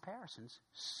value comparisons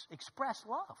express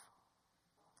love.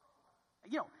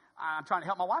 You know, I'm trying to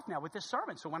help my wife now with this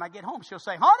sermon. So when I get home, she'll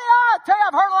say, honey, I tell you,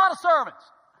 I've heard a lot of sermons.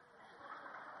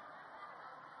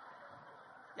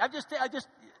 I just,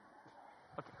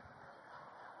 okay.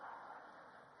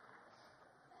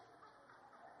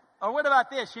 Or what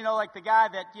about this? You know, like the guy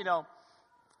that, you know,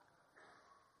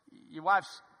 your wife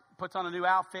puts on a new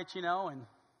outfit, you know, and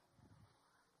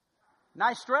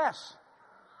nice dress,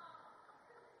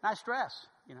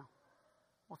 you know.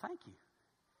 Well, thank you.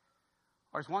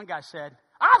 Or as one guy said,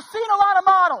 I've seen a lot of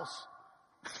models.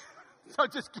 So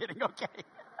just kidding, okay.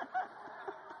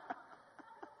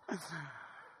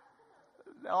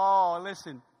 Oh,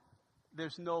 listen,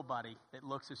 there's nobody that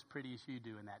looks as pretty as you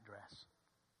do in that dress.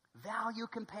 Value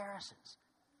comparisons.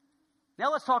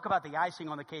 Now let's talk about the icing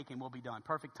on the cake and we'll be done.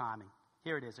 Perfect timing.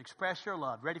 Here it is. Express your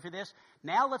love. Ready for this?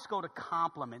 Now let's go to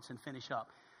compliments and finish up.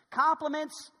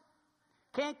 Compliments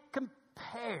can't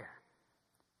compare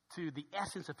to the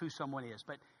essence of who someone is,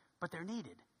 but they're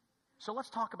needed. So let's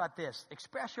talk about this.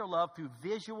 Express your love through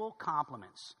visual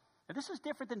compliments. Now this is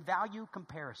different than value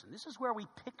comparison. This is where we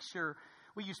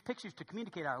use pictures to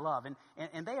communicate our love, and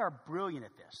they are brilliant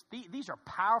at this. These are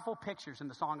powerful pictures in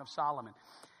the Song of Solomon.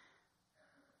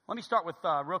 Let me start with,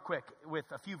 real quick, with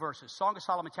a few verses. Song of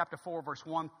Solomon, chapter 4, verse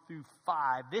 1 through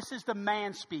 5. This is the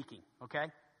man speaking, okay?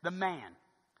 The man.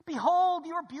 Behold,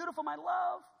 you are beautiful, my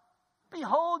love.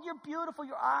 Behold, you're beautiful.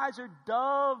 Your eyes are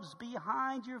doves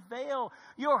behind your veil.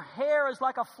 Your hair is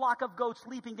like a flock of goats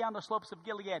leaping down the slopes of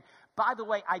Gilead. By the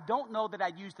way, I don't know that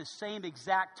I'd use the same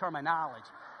exact terminology.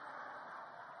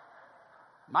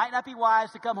 Might not be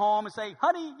wise to come home and say,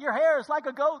 honey, your hair is like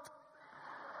a goat.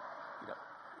 You know,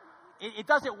 it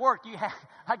doesn't work. You have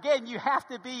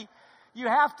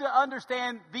to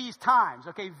understand these times.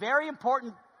 Okay, very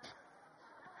important.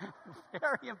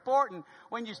 Very important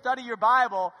when you study your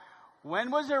Bible.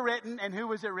 When was it written and who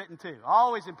was it written to?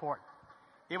 Always important.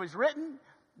 It was written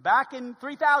back in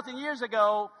 3,000 years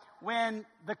ago when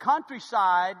the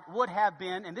countryside would have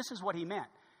been, and this is what he meant,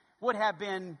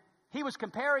 he was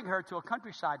comparing her to a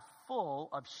countryside full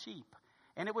of sheep.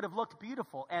 And it would have looked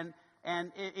beautiful. And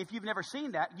if you've never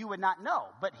seen that, you would not know.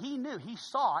 But he knew, he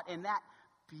saw it, and that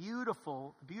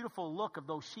beautiful, beautiful look of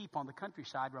those sheep on the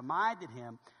countryside reminded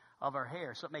him of her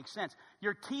hair. So it makes sense.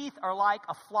 Your teeth are like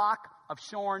a flock of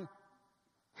shorn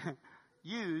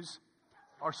ewes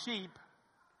or sheep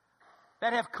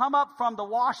that have come up from the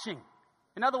washing.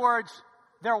 In other words,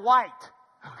 they're white.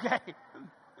 Okay?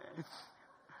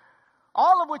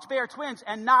 All of which bear twins,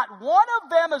 and not one of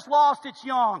them has lost its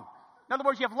young. In other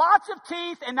words, you have lots of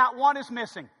teeth and not one is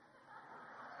missing.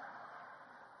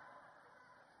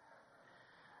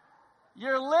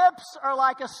 Your lips are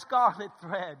like a scarlet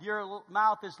thread. Your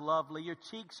mouth is lovely. Your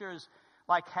cheeks are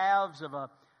like halves of a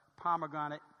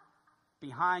pomegranate.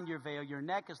 Behind your veil, your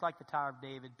neck is like the Tower of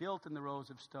David, built in the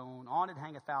rows of stone. On it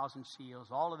hang 1,000 shields,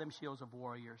 all of them shields of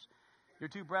warriors. Your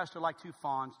two breasts are like two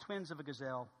fawns, twins of a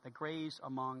gazelle that graze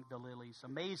among the lilies.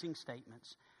 Amazing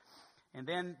statements. And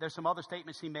then there's some other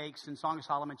statements he makes in Song of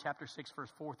Solomon, chapter 6, verse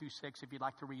 4 through 6, if you'd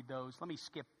like to read those. Let me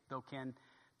skip, though, Ken,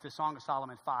 to Song of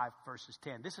Solomon 5, verses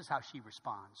 10. This is how she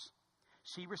responds.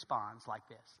 She responds like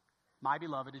this. My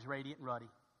beloved is radiant and ruddy,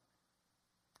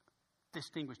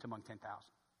 distinguished among 10,000.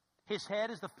 His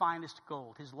head is the finest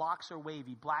gold. His locks are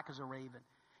wavy, black as a raven.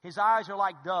 His eyes are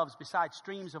like doves beside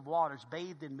streams of waters,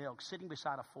 bathed in milk, sitting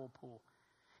beside a full pool.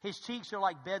 His cheeks are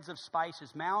like beds of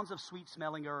spices, mounds of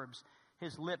sweet-smelling herbs.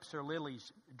 His lips are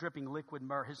lilies, dripping liquid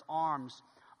myrrh. His arms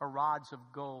are rods of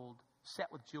gold,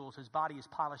 set with jewels. His body is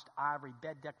polished ivory,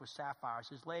 bed decked with sapphires.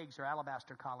 His legs are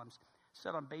alabaster columns,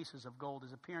 set on bases of gold.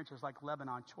 His appearance is like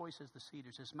Lebanon, choice as the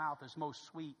cedars. His mouth is most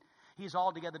sweet. He is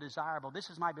altogether desirable. This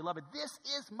is my beloved. This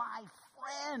is my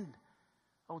friend,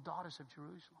 O daughters of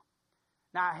Jerusalem.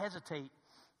 Now, I hesitate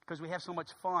because we have so much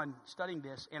fun studying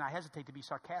this, and I hesitate to be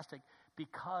sarcastic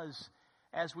because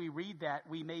as we read that,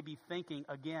 we may be thinking,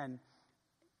 again,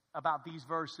 about these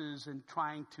verses and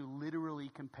trying to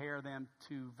literally compare them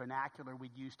to vernacular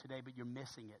we'd use today, but you're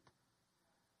missing it.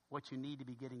 What you need to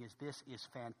be getting is this is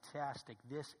fantastic.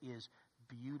 This is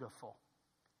beautiful.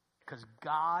 Because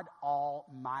God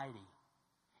Almighty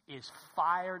is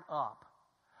fired up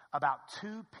about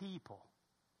two people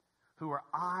who are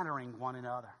honoring one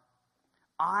another.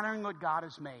 Honoring what God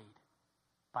has made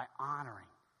by honoring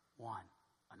one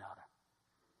another.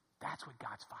 That's what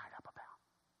God's fired up about.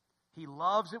 He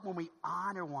loves it when we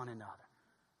honor one another.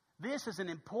 This is an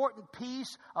important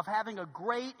piece of having a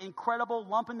great, incredible,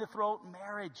 lump-in-the-throat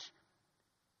marriage.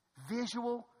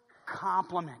 Visual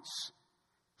compliments.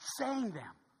 Saying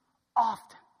them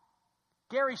often.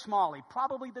 Gary Smalley,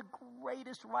 probably the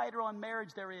greatest writer on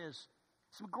marriage there is.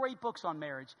 Some great books on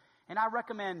marriage. And I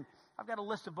recommend, I've got a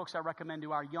list of books I recommend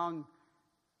to our young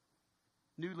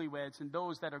newlyweds and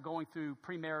those that are going through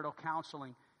premarital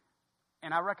counseling.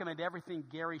 And I recommend everything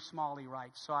Gary Smalley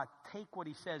writes. So I take what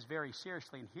he says very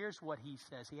seriously. And here's what he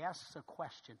says. He asks a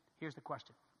question. Here's the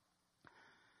question.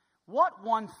 What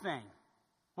one thing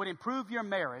would improve your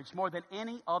marriage more than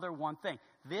any other one thing?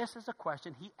 This is a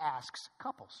question he asks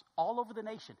couples all over the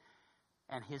nation.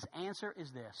 And his answer is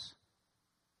this.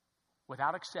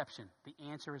 Without exception, the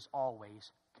answer is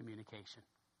always communication.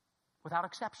 Without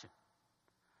exception.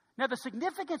 Now, the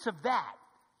significance of that,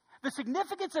 the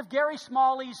significance of Gary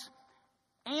Smalley's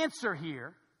answer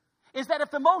here is that if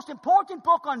the most important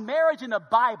book on marriage in the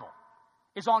Bible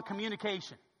is on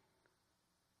communication,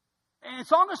 and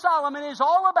Song of Solomon is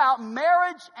all about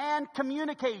marriage and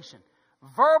communication,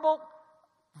 verbal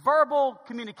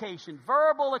communication,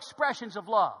 verbal expressions of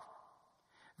love,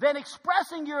 then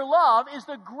expressing your love is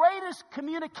the greatest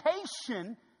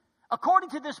communication,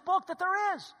 according to this book, that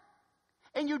there is.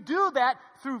 And you do that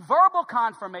through verbal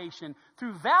confirmation,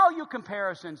 through value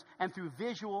comparisons, and through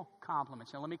visual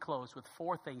compliments. Now, let me close with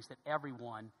 4 things that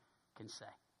everyone can say.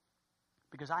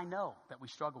 Because I know that we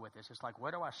struggle with this. It's like,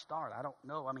 where do I start? I don't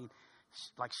know. I mean,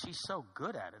 like, she's so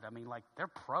good at it. I mean, like, they're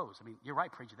pros. I mean, you're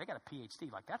right, preacher. They got a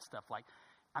PhD. Like, that stuff. Like,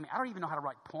 I mean, I don't even know how to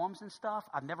write poems and stuff.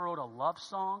 I've never wrote a love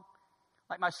song.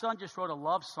 Like, my son just wrote a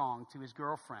love song to his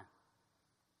girlfriend.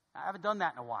 I haven't done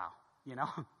that in a while, you know.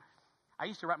 I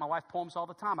used to write my wife poems all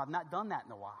the time. I've not done that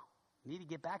in a while. Need to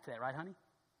get back to that, right, honey?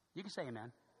 You can say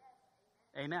amen.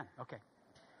 Yes, amen. Okay.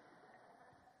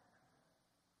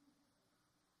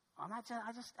 I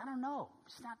don't know.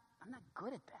 I'm not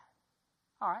good at that.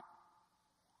 All right.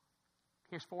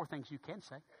 Here's 4 things you can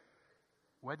say,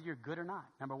 whether you're good or not.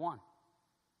 Number 1,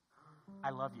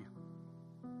 I love you.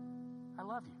 I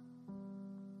love you.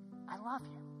 I love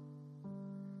you.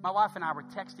 My wife and I were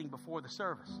texting before the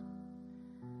service.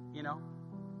 You know,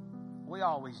 we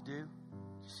always do.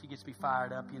 She gets me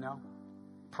fired up, you know.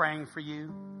 Praying for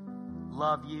you.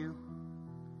 Love you.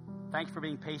 Thanks for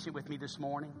being patient with me this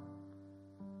morning.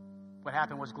 What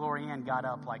happened was Gloria Ann got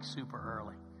up like super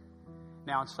early.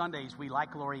 Now, on Sundays, we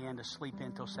like Gloria Ann to sleep in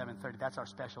until 7:30. That's our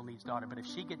special needs daughter. But if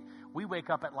we wake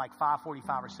up at like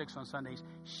 5:45 or 6 on Sundays.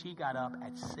 She got up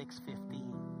at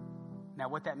 6:15. Now,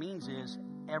 what that means is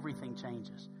everything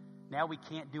changes. Now we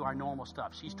can't do our normal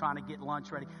stuff. She's trying to get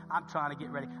lunch ready. I'm trying to get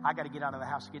ready. I got to get out of the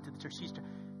house to get to the church.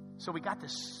 So we got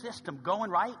this system going,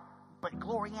 right? But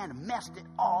Gloria Ann messed it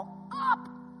all up.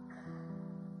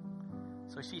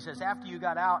 So she says, after you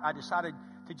got out, I decided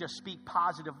to just speak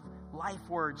positive life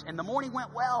words. And the morning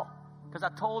went well. Because I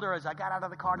told her as I got out of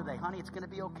the car today, honey, it's going to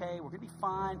be okay. We're going to be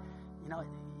fine. You know,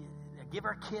 give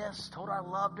her a kiss. Told her I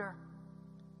loved her.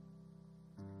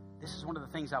 This is one of the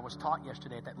things I was taught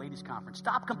yesterday at that ladies' conference.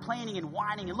 Stop complaining and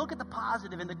whining and look at the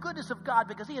positive and the goodness of God,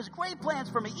 because He has great plans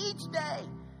for me each day.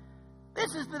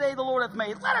 This is the day the Lord hath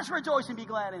made. Let us rejoice and be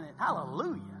glad in it.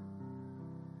 Hallelujah.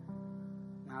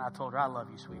 And I told her, I love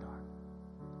you, sweetheart.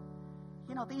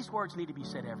 You know, these words need to be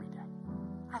said every day.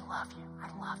 I love you. I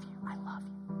love you. I love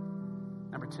you.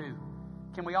 Number 2,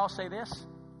 can we all say this?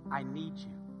 I need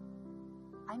you.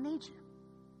 I need you.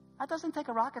 That doesn't take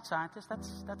a rocket scientist.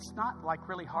 That's not like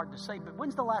really hard to say. But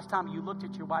when's the last time you looked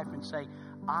at your wife and say,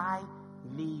 I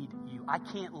need you. I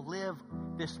can't live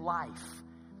this life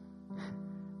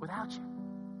without you.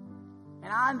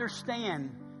 And I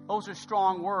understand those are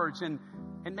strong words. And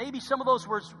maybe some of those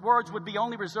words would be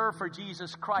only reserved for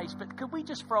Jesus Christ. But could we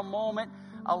just for a moment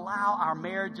allow our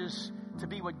marriages to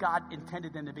be what God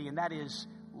intended them to be? And that is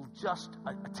just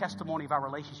a testimony of our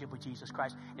relationship with Jesus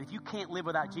Christ. And if you can't live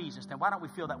without Jesus, then why don't we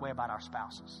feel that way about our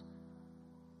spouses?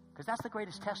 Because that's the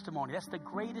greatest testimony. That's the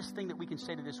greatest thing that we can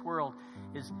say to this world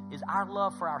is our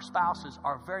love for our spouses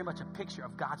are very much a picture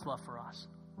of God's love for us.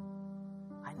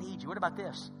 I need you. What about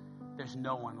this? There's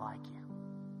no one like you.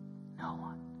 No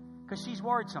one. Because she's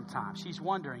worried sometimes. She's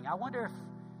wondering, I wonder if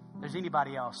there's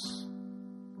anybody else.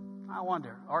 I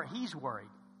wonder. Or he's worried.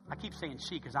 I keep saying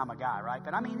she because I'm a guy, right?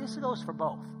 But I mean, this goes for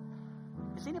both.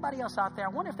 Is anybody else out there? I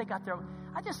wonder if they got their...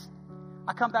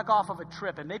 I come back off of a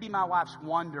trip and maybe my wife's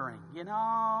wondering,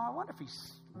 I wonder if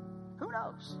he's... Who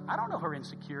knows? I don't know her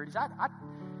insecurities.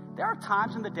 There are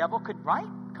times when the devil could, right?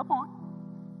 Come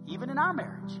on. Even in our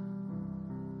marriage.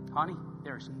 Honey,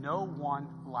 there's no one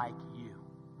like you.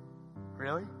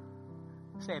 Really?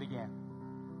 Say it again.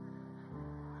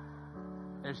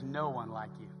 There's no one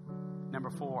like you. Number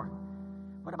 4.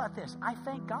 What about this? I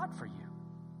thank God for you.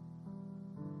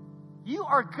 You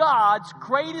are God's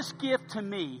greatest gift to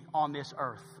me on this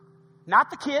earth.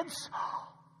 Not the kids.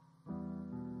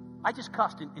 I just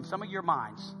cussed in some of your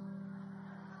minds.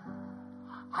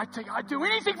 I tell you, I'd do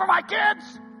anything for my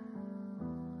kids.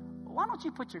 Why don't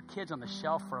you put your kids on the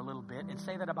shelf for a little bit and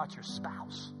say that about your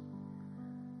spouse?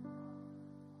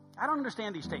 I don't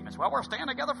understand these statements. Well, we're staying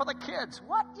together for the kids.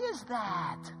 What is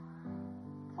that?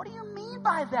 What do you mean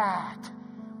by that?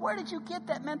 Where did you get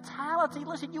that mentality?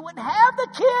 Listen, you wouldn't have the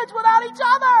kids without each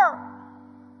other.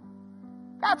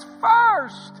 That's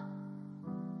first.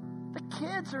 The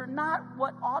kids are not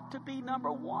what ought to be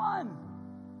number 1.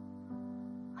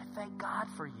 I thank God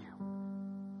for you.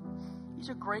 These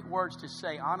are great words to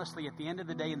say, honestly, at the end of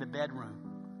the day in the bedroom.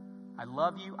 I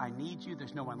love you. I need you.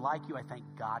 There's no one like you. I thank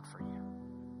God for you.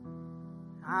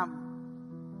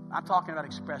 I'm talking about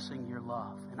expressing your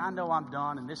love. And I know I'm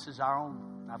done, and this is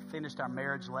I've finished our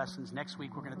marriage lessons. Next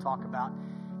week, we're going to talk about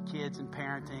kids and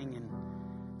parenting, and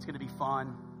it's going to be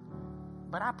fun.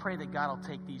 But I pray that God will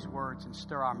take these words and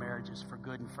stir our marriages for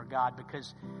good and for God,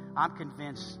 because I'm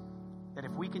convinced that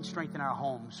if we can strengthen our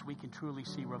homes, we can truly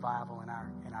see revival in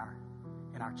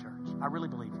our church. I really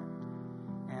believe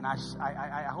it. And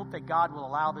I hope that God will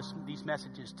allow these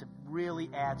messages to really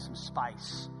add some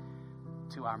spice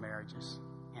to our marriages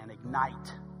and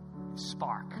ignite,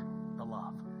 spark the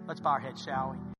love. Let's bow our heads, shall we?